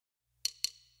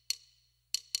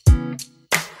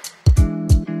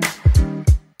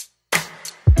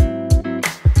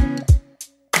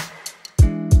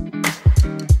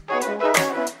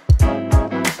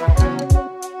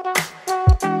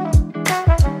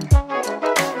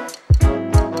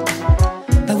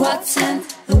what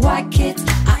sent the white kids?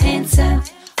 I ain't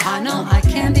sent. I know I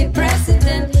can be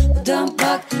president, but don't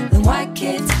bug the white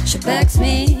kids. She begs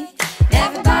me.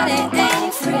 Everybody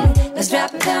ain't free. Let's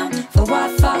drop it down for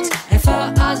white folks and for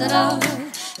us at all.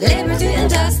 Liberty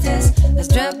and justice. Let's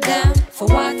drop down for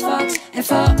white folks and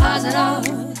for us at all.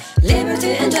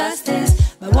 Liberty and justice.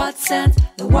 But what sent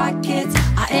the white kids?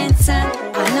 I ain't sent.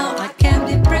 I know I can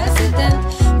be president,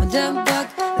 but don't bug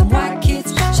the white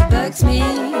kids. She bugs me.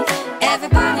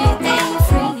 Everybody ain't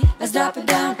free. Let's drop it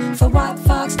down for white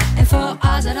folks and for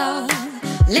us at all.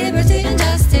 Liberty and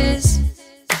justice.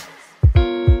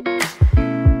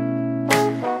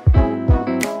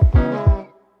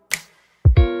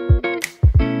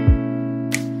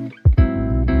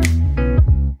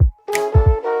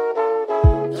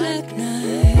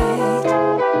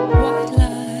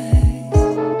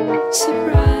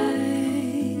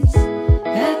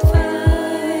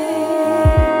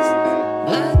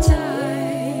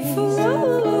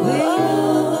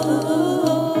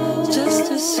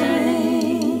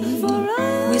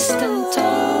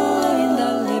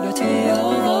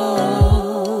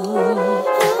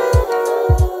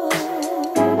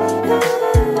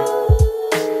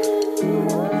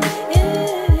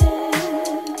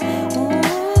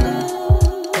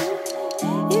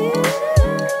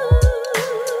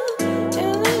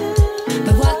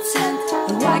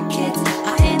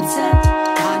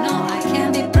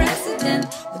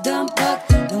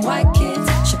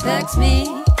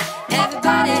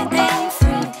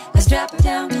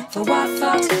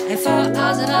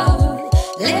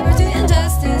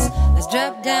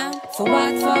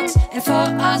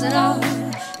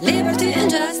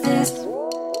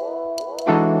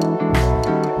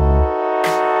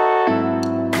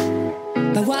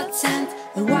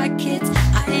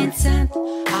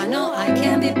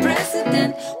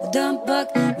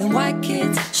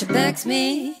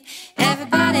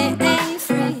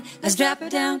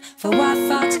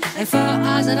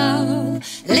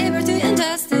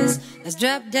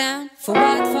 For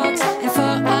white folks and for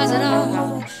us at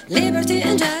all. Liberty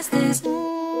and justice.